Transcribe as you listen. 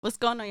What's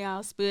going on,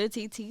 y'all? Spill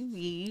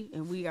TV,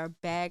 and we are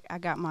back. I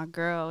got my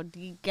girl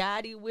D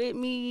Gatti with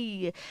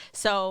me.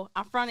 So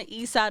I'm from the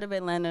east side of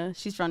Atlanta.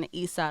 She's from the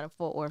east side of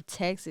Fort Worth,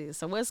 Texas.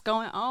 So what's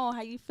going on?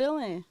 How you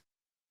feeling?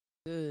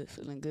 Good,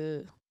 feeling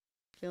good.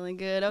 Feeling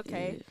good.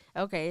 Okay.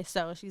 Yeah. Okay.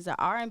 So she's an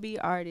R&B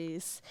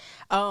artist.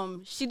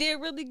 She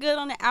did really good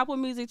on the Apple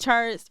Music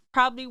charts.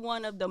 Probably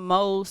one of the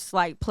most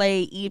like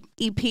played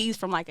EPs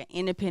from like an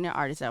independent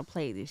artist I've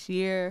played this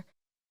year.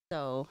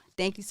 So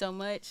thank you so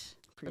much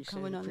for Appreciate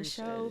coming it. on the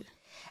Appreciate show.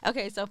 it.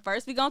 Okay, so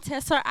first we gonna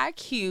test her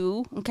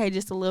IQ. Okay,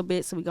 just a little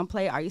bit. So we gonna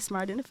play Are You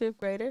Smarter Than a Fifth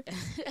Grader?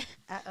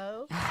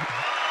 Uh-oh.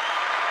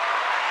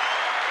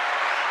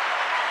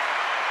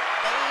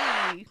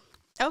 Hey.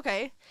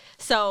 Okay,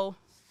 so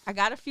I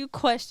got a few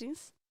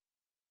questions.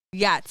 You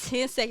got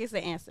 10 seconds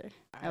to answer.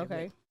 All right,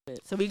 Okay.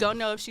 bet. So we gonna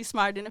know if she's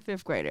smarter than a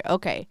fifth grader.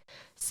 Okay.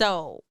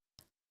 So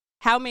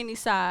how many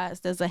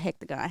sides does a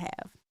hectagon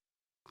have?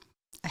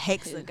 A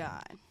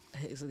hexagon.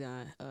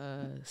 Hexagon,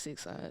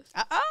 6 sides.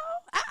 Uh-oh.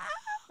 Uh-oh.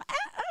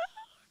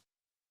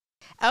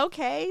 Uh-oh.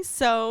 Okay,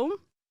 so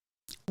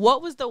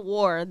what was the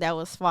war that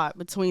was fought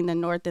between the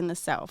North and the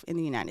South in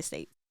the United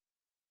States?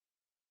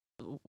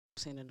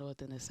 Seen the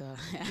north and the south.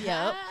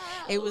 Yep.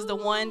 It was the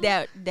one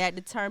that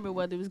determined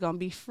whether it was gonna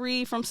be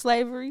free from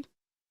slavery.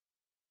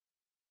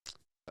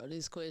 Bro,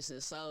 this question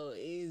is so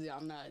easy.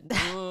 I'm not dumb.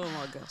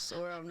 Oh God,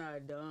 swear I'm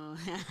not dumb.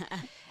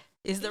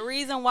 It's the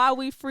reason why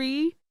we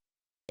free.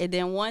 And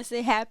then once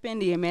it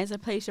happened, the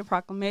Emancipation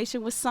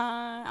Proclamation was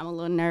signed. I'm a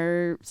little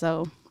nerd,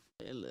 so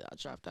Hey, look, I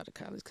dropped out of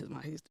college because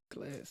my history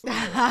class.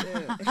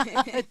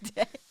 Yeah.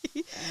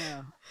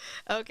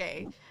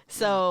 Damn.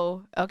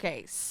 So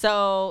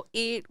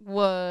it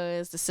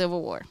was the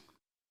Civil War.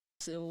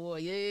 Civil War.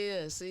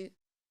 Yeah. See,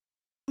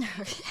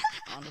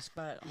 on the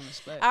spot.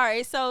 All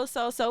right, so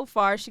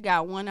far she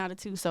got 1 out of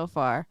 2 so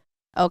far.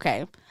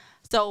 Okay,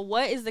 so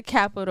what is the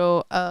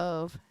capital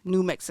of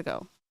New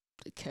Mexico?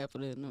 The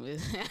capital of New.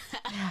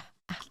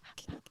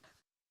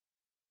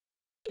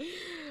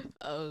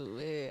 Oh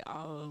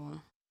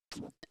man.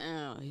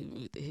 Damn, he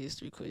with the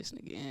history question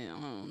again.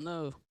 I don't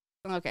know.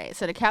 Okay,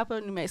 so the capital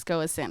of New Mexico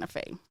is Santa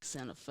Fe.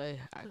 Santa Fe.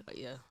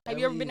 Yeah. Have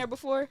you ever been there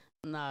before?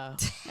 Nah.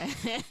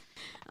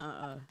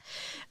 uh-uh.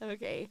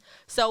 Okay,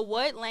 so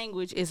what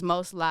language is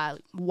most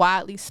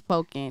widely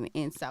spoken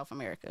in South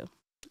America?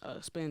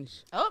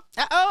 Spanish. Oh,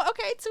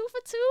 okay, 2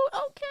 for 2.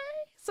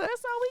 Okay, so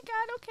that's all we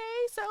got.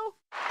 Okay, so.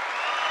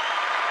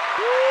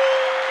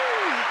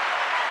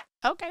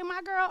 Woo. Okay,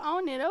 my girl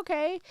owned it.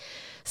 Okay,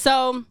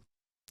 so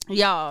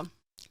y'all,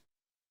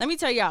 let me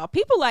tell y'all,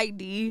 people like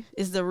D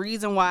is the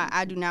reason why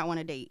I do not want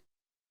to date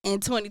in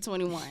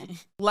 2021.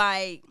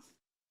 Like,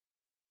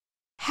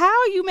 how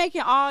are you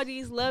making all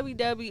these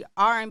lovey-dovey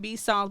R&B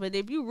songs, but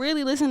if you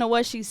really listen to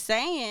what she's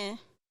saying,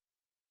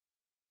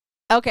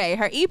 okay,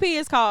 her EP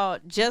is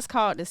just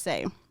called To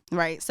Say,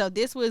 right? So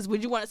this was,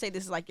 would you want to say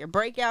this is like your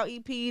breakout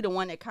EP, the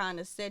one that kind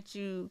of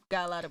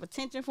got a lot of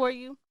attention for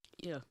you?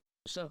 Yeah.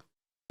 So.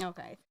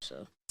 Okay.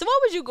 So. So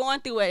what was you going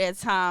through at that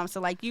time?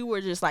 So like you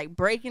were just like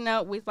breaking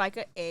up with like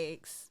an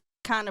ex,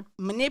 kind of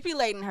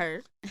manipulating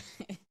her.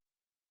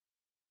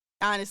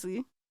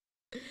 Honestly.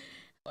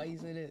 Why you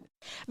say that?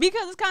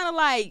 Because it's kind of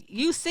like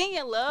you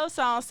singing love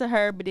songs to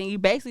her, but then you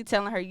basically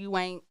telling her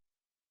we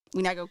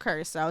not gonna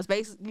curse. So I was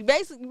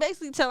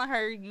basically telling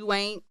her you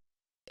ain't.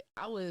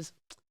 I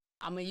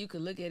mean, you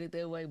could look at it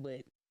that way,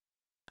 but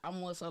I'm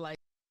more so like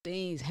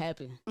things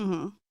happen.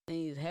 Mm-hmm.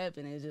 Things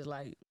happen. It's just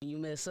like when you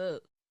mess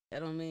up,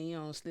 that don't mean you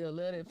don't still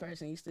love that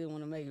person. You still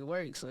want to make it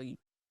work. So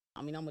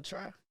I'm gonna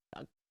try.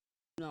 I'm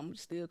gonna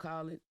still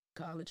call it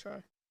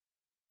try.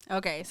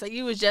 Okay, so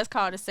you was just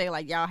called to say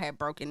like y'all had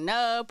broken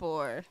up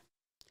or.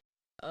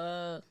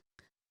 I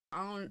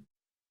don't.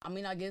 I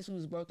mean, I guess we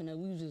was broken up.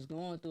 We was just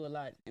going through a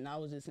lot, and I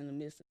was just in the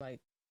midst of like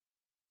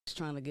just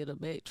trying to get her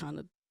back, trying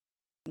to,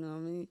 you know what I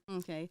mean?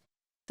 Okay.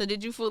 So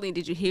did you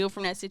heal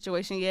from that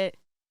situation yet?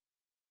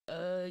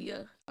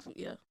 Yeah.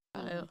 I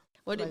have.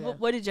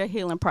 What did your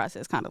healing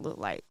process kind of look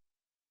like?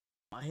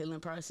 My healing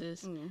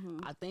process.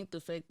 Mm-hmm. I think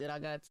the fact that I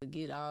got to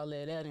get all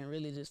that out and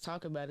really just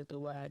talk about it the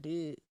way I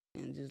did,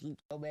 and just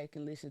go back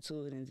and listen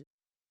to it, and just,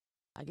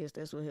 I guess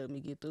that's what helped me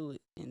get through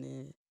it. And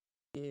then,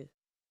 yeah.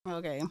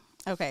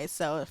 Okay.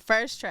 So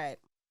first track,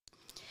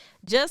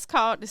 just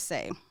called To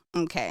Say.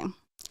 Okay.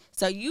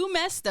 So you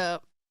messed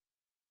up.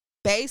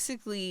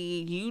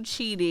 Basically, you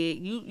cheated.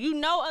 You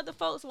know other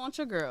folks want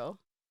your girl.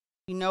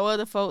 You know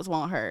other folks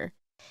want her.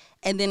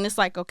 And then it's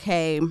like,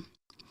 okay,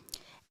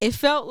 it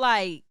felt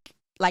like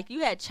you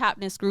had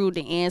chopped and screwed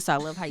the end. So I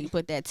love how you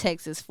put that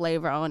Texas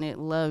flavor on it.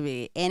 Love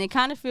it. And it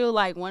kind of feel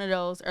like one of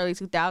those early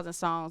 2000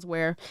 songs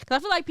where, because I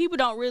feel like people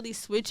don't really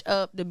switch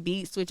up the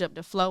beat, switch up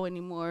the flow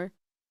anymore.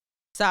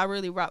 So I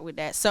really rock with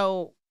that.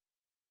 So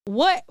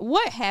what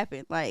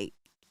happened? Like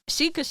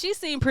cause she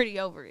seemed pretty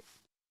over it.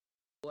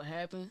 What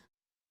happened?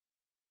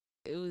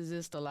 It was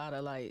just a lot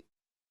of like,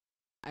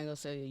 I ain't gonna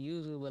say your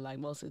usual, but like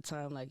most of the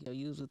time, like your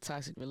usual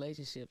toxic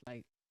relationship.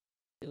 Like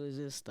it was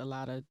just a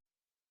lot of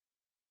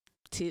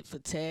tit for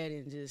tat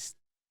and just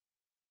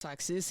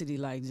toxicity.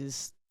 Like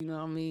just You know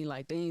what I mean?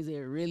 Like things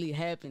that really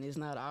happen. It's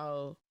not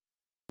all.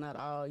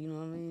 You know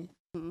what I mean?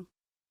 Mhm.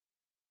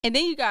 And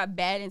then you got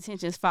bad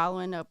intentions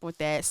following up with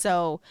that.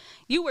 So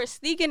you were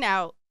sneaking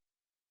out,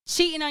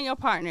 cheating on your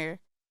partner.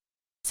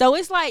 So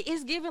it's like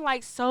it's giving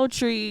like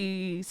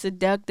sultry,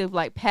 seductive,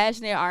 like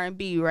passionate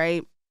R&B,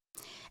 right?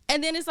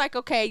 And then it's like,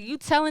 okay, you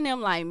telling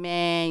them like,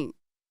 man,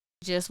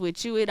 just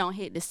with you, it don't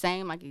hit the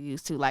same like it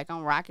used to. Like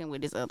I'm rocking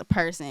with this other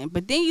person.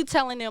 But then you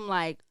telling them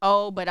like,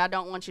 oh, but I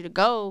don't want you to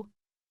go.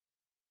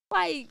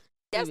 Like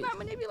that's not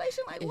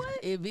manipulation. Like what?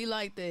 It be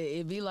like that.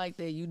 It be like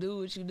that. You do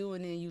what you do,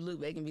 and then you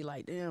look back and be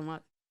like, damn,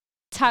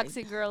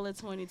 Toxic girl in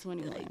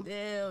 2021.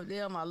 like,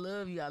 damn, I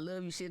love you. I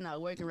love you. Shit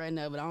not working right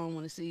now, but I don't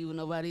want to see you with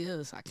nobody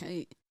else. I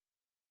can't.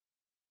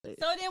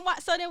 So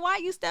then why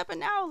you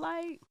stepping out?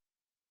 Like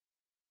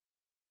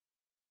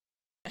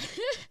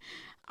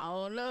I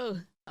don't know.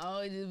 I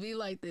always just be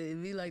like that.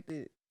 It be like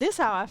that. this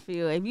how I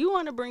feel. If you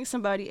want to bring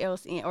somebody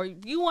else in, or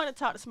if you want to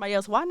talk to somebody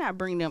else, why not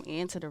bring them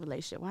into the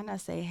relationship? Why not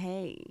say,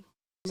 hey,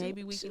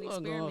 maybe we can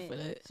experiment? For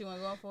that. She want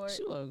to go for it?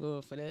 She wasn't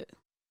going for that.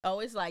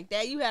 Oh, it's like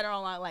that. You had her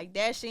on like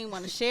that. She didn't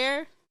want to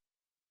share.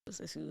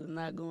 So she was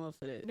not going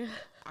for that.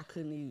 I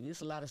couldn't even.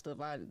 It's a lot of stuff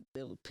that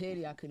was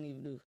petty. I couldn't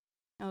even do.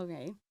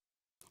 Okay.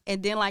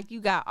 And then like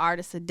you got art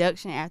of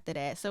seduction after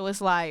that. So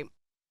it's like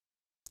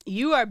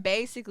you are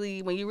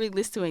basically, when you really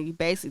listen to it, you're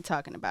basically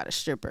talking about a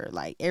stripper.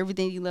 Like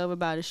everything you love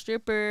about a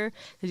stripper,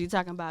 because you're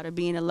talking about her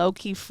being a low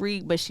key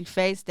freak, but she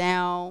face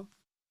down,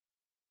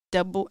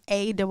 double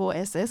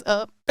S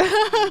up,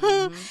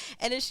 Mm-hmm.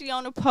 and then she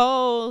on the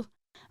pole.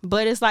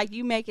 But it's like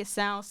you make it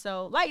sound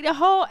so like the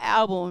whole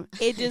album.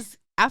 It just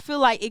I feel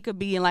like it could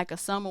be in like a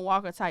Summer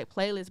Walker type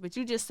playlist, but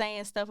you just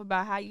saying stuff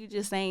about how you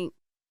just ain't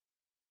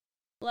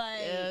like,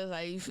 Yeah,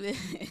 like you feel.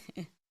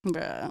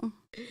 bruh.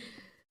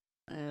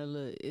 Man,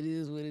 look, it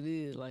is what it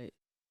is. Like,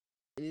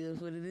 it is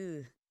what it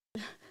is.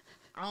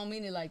 I don't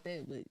mean it like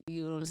that, but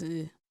you know what I'm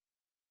saying?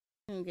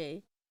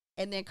 Okay.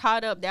 And then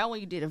Caught Up, that one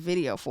you did a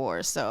video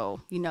for. So,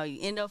 you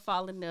end up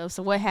falling in love.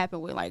 So what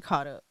happened with like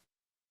Caught Up?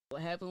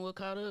 What happened with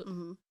Caught Up?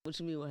 Mm-hmm. What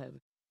you mean what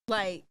happened?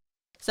 Like,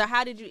 so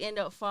how did you end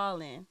up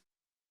falling?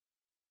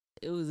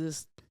 It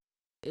was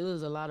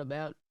a lot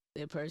about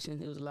that person.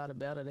 It was a lot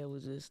about her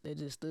that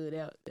just stood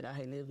out that I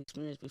had never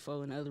experienced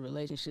before in other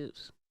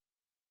relationships.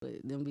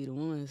 But them be the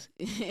ones.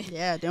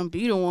 Yeah, them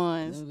be the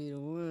ones. Them be the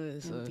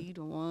ones. Them be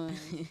the ones.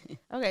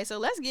 Okay, so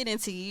let's get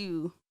into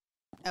you.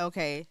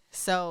 Okay,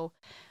 so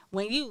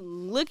when you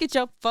look at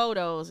your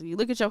photos,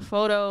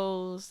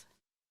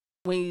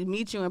 when you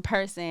meet you in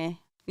person,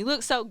 you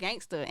look so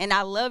gangster. And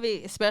I love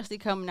it, especially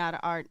coming out of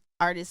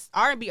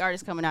R&B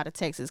artists coming out of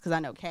Texas, because I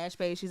know Cash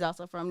Bay, she's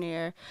also from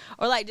there.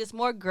 Or like just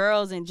more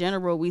girls in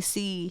general, we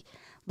see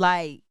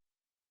like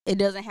it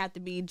doesn't have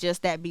to be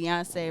just that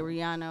Beyonce,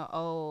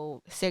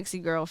 Rihanna, sexy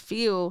girl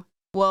feel.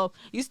 Well,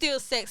 you still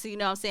sexy, you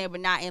know what I'm saying,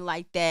 but not in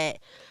like that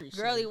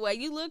girly way.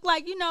 You look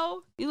like, you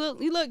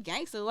look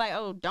gangster. Like,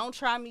 oh, don't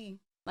try me.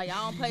 Like, I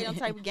don't play them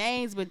type of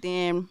games. But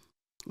then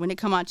when it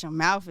come out your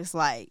mouth, it's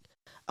like,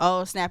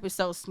 oh, snap, it's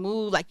so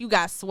smooth. Like, you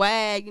got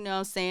swag, you know what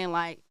I'm saying?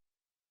 Like,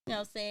 you know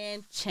what I'm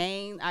saying?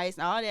 Chain, ice,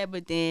 and all that.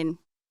 But then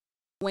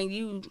when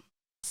you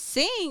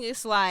sing,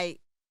 it's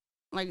like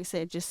I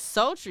said, just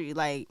sultry.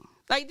 Like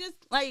just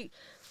like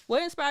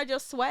what inspired your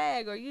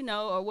swag, or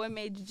or what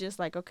made you just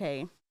like,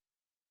 okay.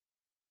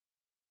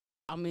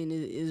 I mean,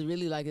 it's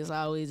really like it's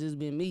always just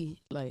been me.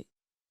 Like,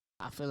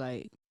 I feel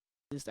like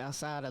just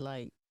outside of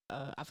like,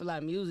 I feel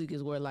like music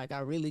is where like I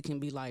really can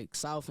be like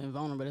soft and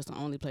vulnerable. That's the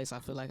only place I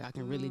feel like I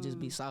can really just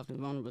be soft and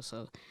vulnerable.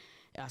 So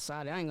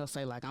outside, I ain't gonna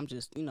say like I'm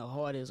just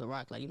hard as a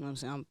rock. Like, you know what I'm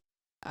saying?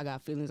 I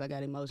got feelings, I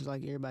got emotions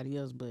like everybody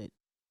else, but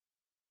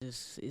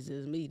it's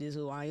just me. This is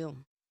who I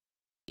am.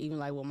 Even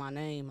like with my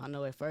name, I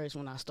know at first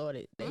when I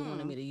started, they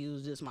wanted me to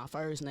use just my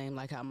first name,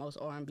 like how most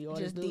R&B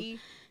artists do. D.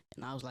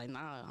 And I was like,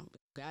 nah, I'm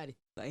Gatti.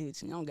 Like,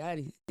 I don't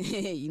Gatti.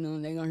 They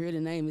gonna hear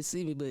the name and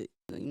see me, but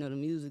the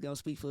music gonna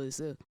speak for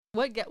itself.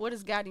 What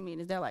does Gatti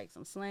mean? Is that like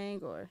some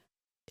slang or?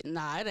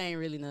 Nah, it ain't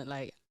really nothing.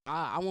 Like,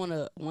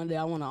 one day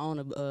I wanna own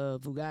a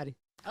Bugatti.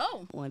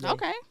 Oh, one day.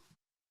 Okay.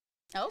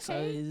 So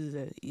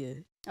yeah.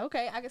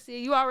 Okay, I can see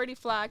it. You already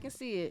fly. I can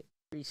see it.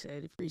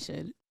 Appreciate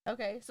it.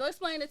 Okay, so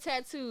explain the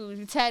tattoos.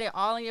 You tatted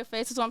all on your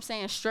face. That's what I'm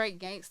saying. Straight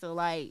gangster,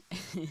 like.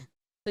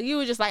 So you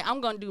were just like,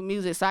 I'm gonna do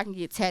music so I can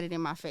get tatted in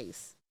my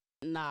face.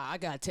 Nah, I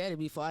got tatted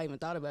before I even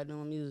thought about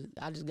doing music.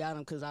 I just got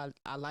them because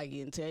I like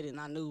getting tatted, and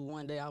I knew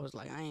one day I was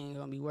like, I ain't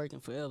gonna be working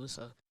forever,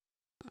 so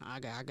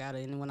I got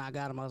it. And when I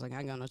got them, I was like, I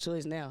ain't got no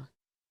choice now.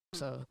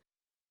 So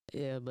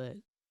yeah, but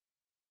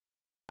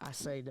I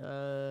say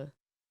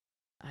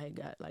I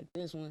got like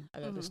this one. I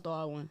got the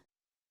star one.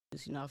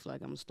 Just, I feel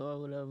like I'm a star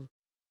or whatever.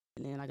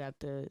 And then I got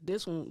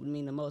this one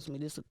mean the most to me.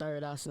 This is the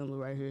third eye symbol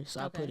right here.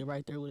 So I put it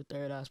right there where the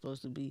third eye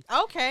supposed to be.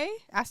 Okay,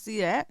 I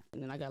see that.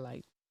 And then I got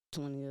like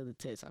 20 other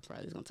tats. It's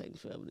gonna take me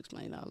forever to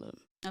explain all of them.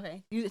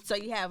 Okay. So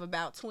you have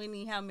about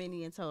 20, how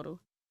many in total?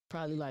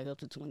 Probably like up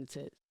to 20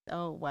 tats.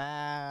 Oh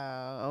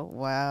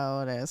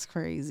wow, that's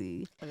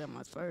crazy. I got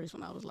my first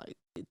when I was like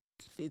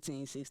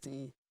 15,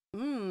 16.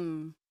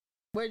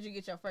 Where'd you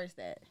get your first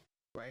at?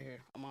 Right here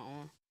on my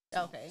arm.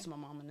 Okay. It's my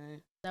mama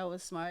name. That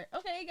was smart.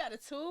 Okay, you got a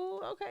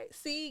tool. Okay.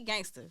 See,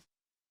 gangster.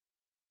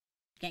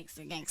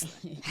 Gangster.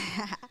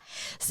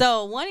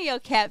 So one of your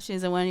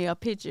captions and one of your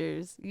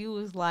pictures, you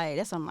was like,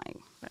 that's what I'm like,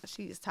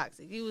 she is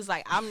toxic. You was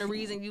like, I'm the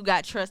reason you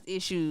got trust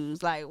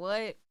issues. Like,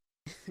 what?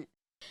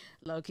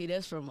 Low key,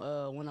 that's from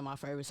one of my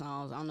favorite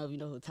songs. I don't know if you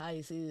know who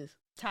Tyus is.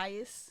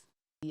 Tyus?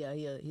 Yeah,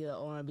 he an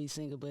R&B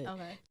singer, but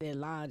Okay. that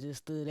line just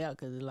stood out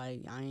because,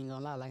 like, I ain't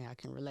gonna lie, like, I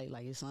can relate.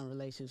 Like, it's some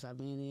relationships I've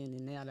been in,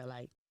 and now they're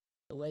like,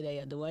 the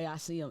way I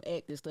see them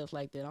act and stuff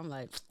like that, I'm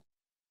like,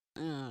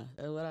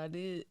 that's what I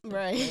did.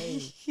 Right.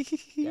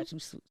 Hey, got you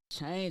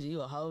changing.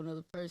 You a whole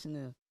nother person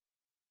now.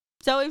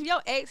 So if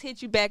your ex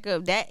hit you back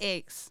up, that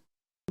ex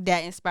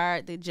that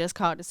inspired the Just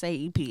Called to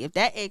Say EP, if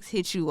that ex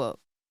hit you up,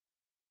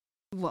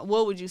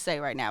 what would you say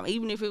right now?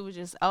 Even if it was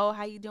just, oh,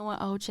 how you doing?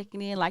 Oh,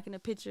 checking in, liking a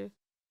picture.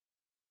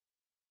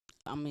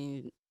 I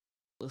mean,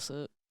 what's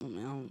up? I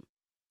mean,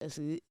 that's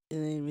it. It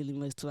ain't really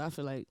much to it. I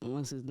feel like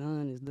once it's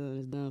done, it's done.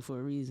 It's done for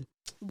a reason.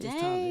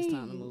 Dang. It's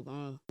time to move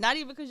on. Not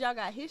even because y'all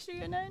got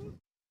history or nothing?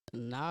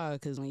 Nah,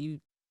 because when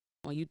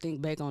you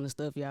think back on the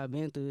stuff y'all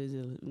been through, it's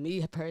just,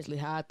 me personally,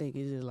 how I think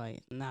is just like,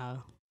 nah,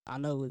 I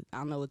know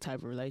what type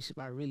of relationship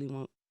I really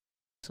want.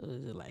 So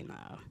it's just like,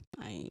 nah,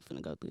 I ain't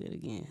finna go through that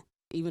again.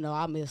 Even though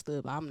I messed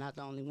up, I'm not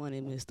the only one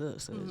that messed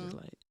up. So it's just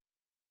like,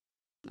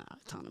 nah,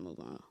 it's time to move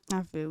on.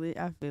 I feel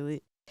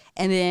it.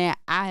 And then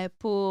I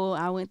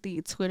went through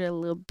your Twitter a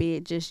little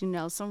bit, just,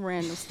 some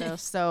random stuff.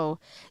 So,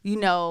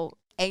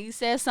 and you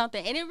said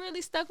something, and it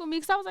really stuck with me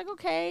because I was like,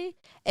 okay.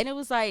 And it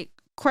was like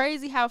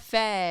crazy how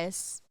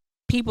fast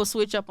people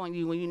switch up on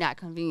you when you're not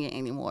convenient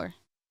anymore.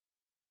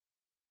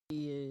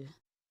 Yeah.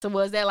 So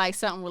was that like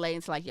something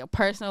relating to like your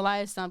personal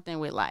life, something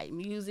with like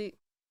music?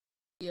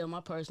 Yeah, my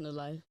personal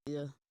life.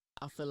 Yeah.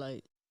 I feel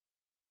like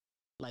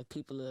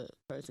people are,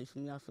 personally for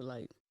me, I feel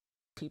like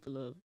people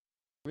are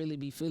really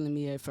be feeling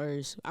me at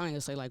first. I ain't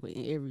gonna say like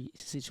in every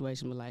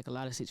situation, but like a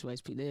lot of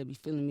situations, they'll be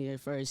feeling me at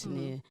 1st and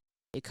then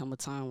it come a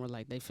time where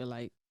like they feel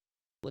like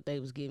what they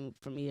was getting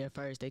from me at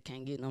first, they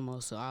can't get no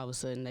more. So all of a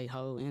sudden, they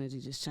whole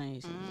energy just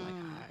changed. And it's like,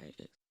 all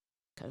right,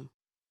 okay,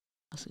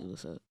 I see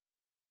what's up.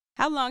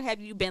 How long have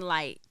you been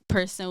like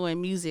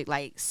pursuing music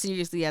like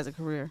seriously as a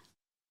career?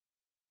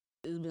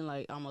 It's been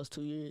like almost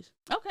 2 years.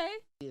 Okay.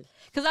 Yeah.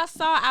 Because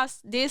I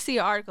did see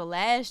an article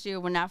last year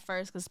when I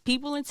first, because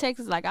people in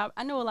Texas, like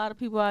I know a lot of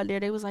people out there,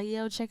 they was like,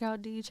 yo, check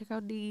out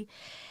D.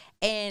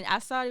 And I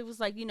saw it was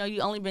like, you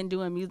only been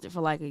doing music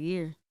for like a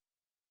year.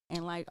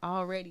 And like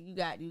already you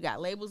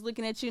got labels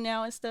looking at you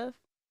now and stuff.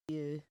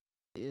 Yeah.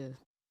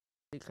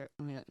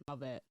 My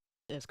bad.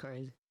 That's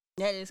crazy.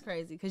 That is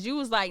crazy. Because you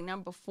was like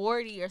number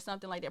 40 or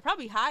something like that.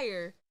 Probably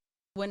higher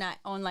when I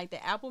on like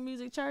the Apple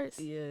Music charts.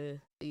 Yeah,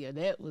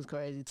 that was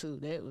crazy too.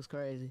 That was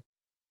crazy.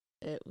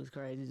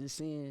 Just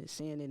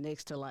seeing it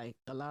next to like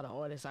a lot of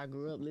artists I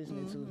grew up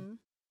listening to.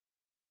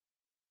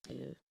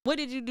 Yeah. What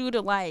did you do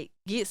to like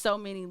get so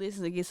many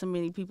listens and get so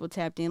many people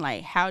tapped in?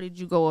 Like, how did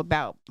you go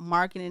about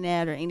marketing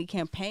that, or any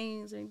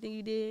campaigns or anything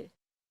you did?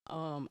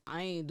 I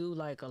ain't do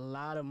like a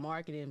lot of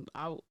marketing.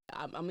 I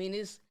mean,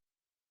 it's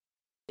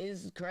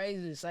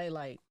crazy to say,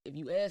 like, if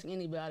you ask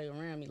anybody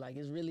around me, like,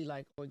 it's really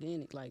like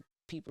organic. Like,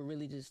 people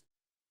really just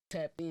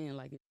tapped in.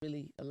 Like, it's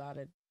really a lot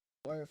of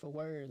word for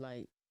word.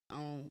 Like, you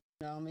know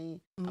what I mean?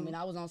 I mean,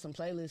 I was on some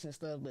playlists and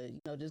stuff,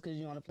 but just because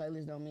you're on a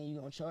playlist don't mean you're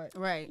gonna chart.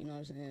 Right. You know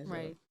what I'm saying? So,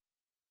 right.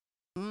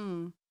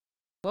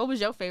 What was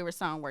your favorite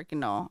song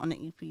working on the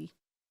EP?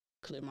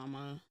 Clear My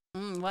Mind.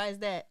 Why is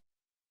that?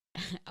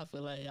 I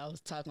feel like I was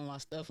talking my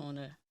stuff on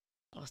there.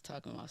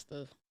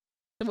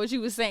 What you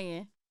was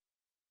saying?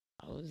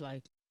 I was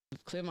like,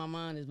 Clear My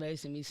Mind is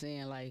basically me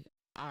saying like,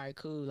 all right,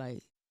 cool,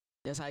 like,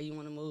 that's how you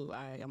want to move. All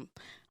right, I'm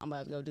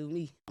about to go do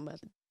me. I'm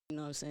about to, you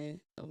know what I'm saying?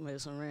 Go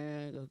mess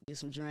around, go get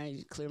some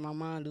drinks, clear my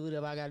mind, do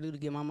whatever I got to do to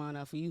get my mind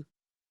out for you.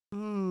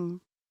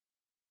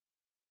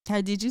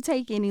 Did you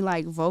take any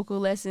like vocal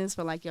lessons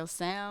for like your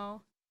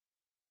sound?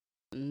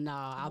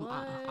 Nah,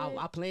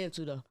 I plan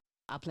to though.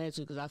 I plan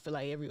to because I feel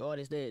like every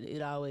artist that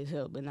it always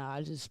help. But nah,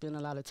 I just spend a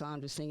lot of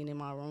time just singing in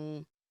my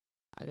room.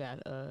 I got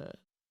a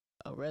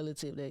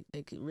relative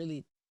that could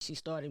really, she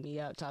started me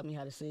out, taught me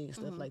how to sing and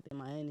stuff like that in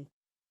Miami.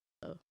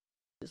 So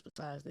just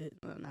besides that,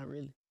 not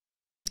really.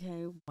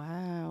 Okay,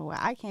 wow. Well,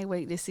 I can't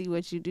wait to see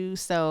what you do.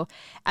 So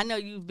I know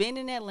you've been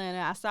in Atlanta.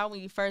 I saw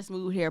when you first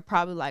moved here,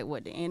 probably like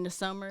the end of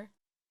summer.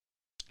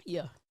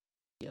 Yeah.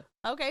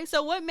 Okay,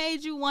 so what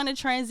made you want to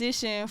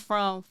transition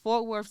from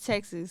Fort Worth,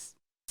 Texas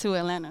to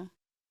Atlanta?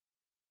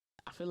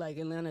 I feel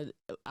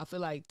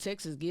like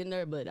Texas getting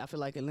there, but I feel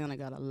like Atlanta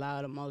got a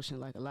lot of motion,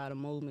 like a lot of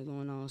movement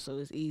going on. So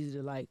it's easy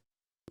to like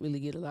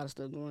really get a lot of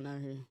stuff going out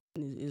here.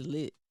 And it's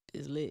lit.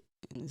 It's lit.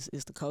 And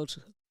it's the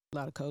culture. A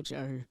lot of culture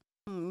out here.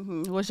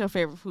 What's your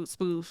favorite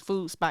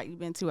food spot you've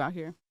been to out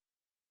here?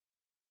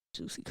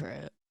 Juicy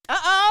crab.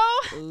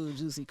 Ooh,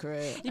 juicy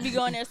crab. You be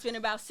going there spending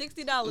about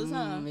 $60,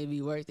 huh? It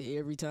be worth it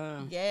every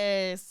time.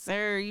 Yes,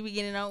 sir. You be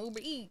getting on Uber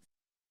Eats.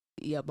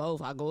 Yeah,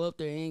 both. I go up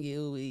there and get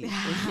Uber Eats.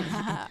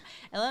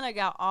 Atlanta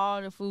got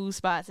all the food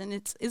spots, and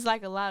it's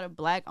like a lot of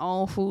black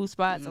owned food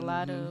spots, a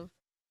lot of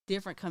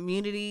different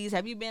communities.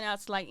 Have you been out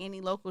to like any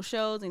local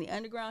shows, any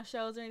underground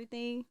shows or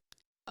anything?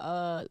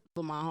 For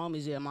my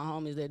homies, yeah, my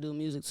homies that do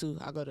music too.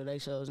 I go to their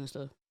shows and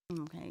stuff.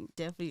 Okay,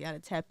 definitely gotta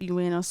tap you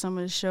in on some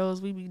of the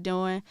shows we be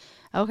doing.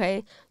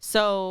 Okay,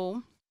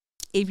 so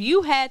if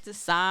you had to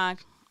sign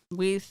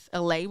with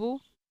a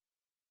label,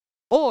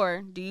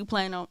 or do you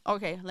plan on?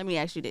 Okay, let me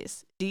ask you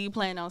this: do you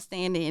plan on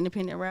staying the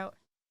independent route?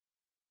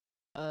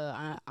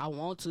 I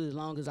want to as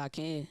long as I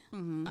can. I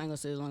ain't gonna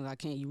say as long as I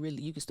can.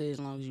 You can stay as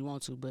long as you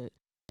want to, but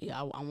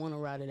yeah, I want to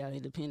ride it out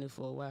independent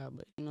for a while.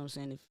 But you know what I'm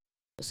saying? If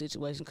a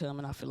situation come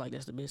and I feel like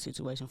that's the best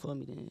situation for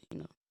me, then you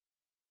know.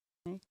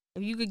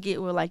 If you could get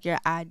with like your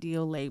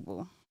ideal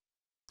label,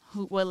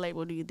 what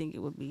label do you think it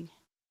would be?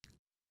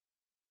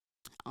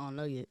 I don't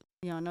know yet.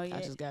 You don't know yet.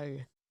 I just got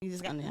here. You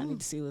just got. I need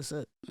to see what's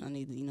up. I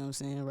need to, you know what I'm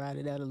saying, ride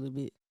it out a little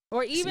bit.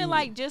 Or even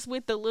like just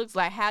with the looks,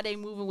 like how they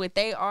moving with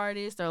their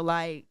artists, or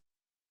like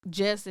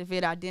just if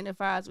it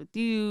identifies with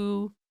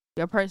you,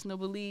 your personal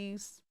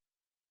beliefs.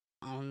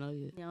 I don't know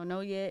yet. You don't know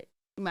yet.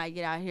 You might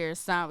get out here and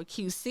sign with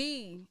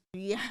QC.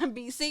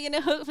 Be singing the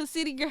hook for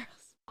City Girls.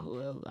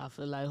 I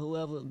feel like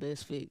whoever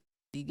best fit,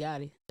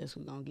 Gatti, that's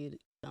who gonna get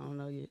it. I don't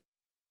know yet.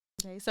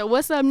 Okay, so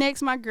what's up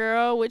next, my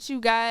girl? What you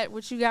got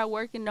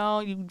working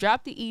on? You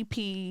dropped the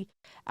EP.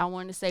 I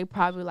want to say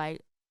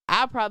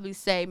I'll probably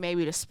say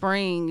maybe the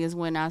spring is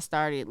when I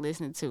started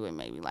listening to it.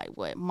 Maybe like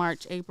what,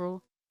 March,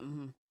 April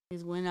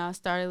is when I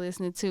started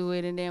listening to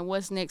it. And then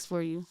what's next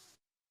for you?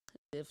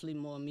 Definitely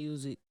more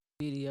music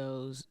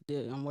videos.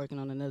 I'm working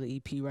on another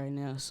EP right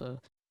now, so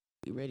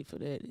be ready for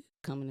that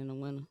coming in the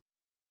winter.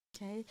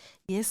 Okay.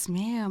 Yes,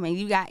 ma'am. And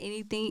you got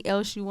anything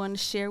else you want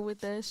to share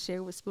with us?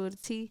 Share with Spill the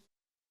Tea?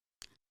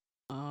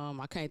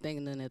 I can't think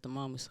of nothing at the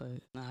moment, so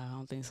nah, I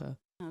don't think so.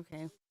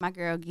 Okay. My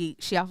girl Geek,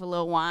 she off a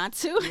little wine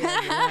too. Yeah,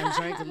 I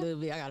drank a little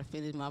bit. I gotta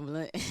finish my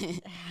blunt.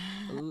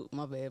 Ooh,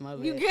 my bad.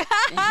 You good?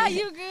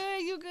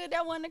 You good?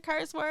 That wasn't a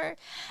curse word.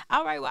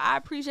 All right. Well, I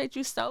appreciate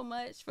you so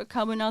much for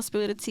coming on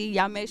Spill the Tea.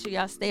 Y'all make sure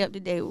y'all stay up to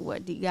date with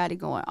what D got it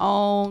going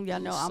on. Y'all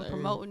know I'm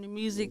promoting the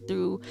music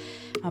through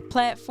my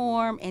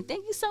platform, and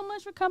thank you so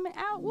much for coming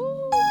out.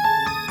 Woo!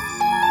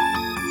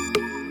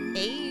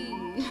 Hey,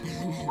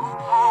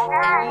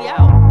 and we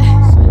out.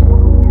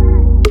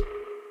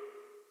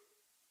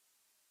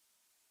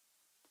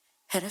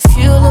 Had a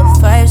few little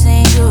vibes,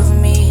 ain't you with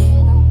me.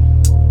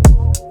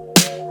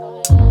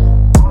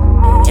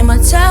 In my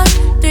top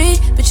 3,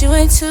 but you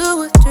ain't 2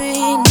 or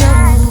 3.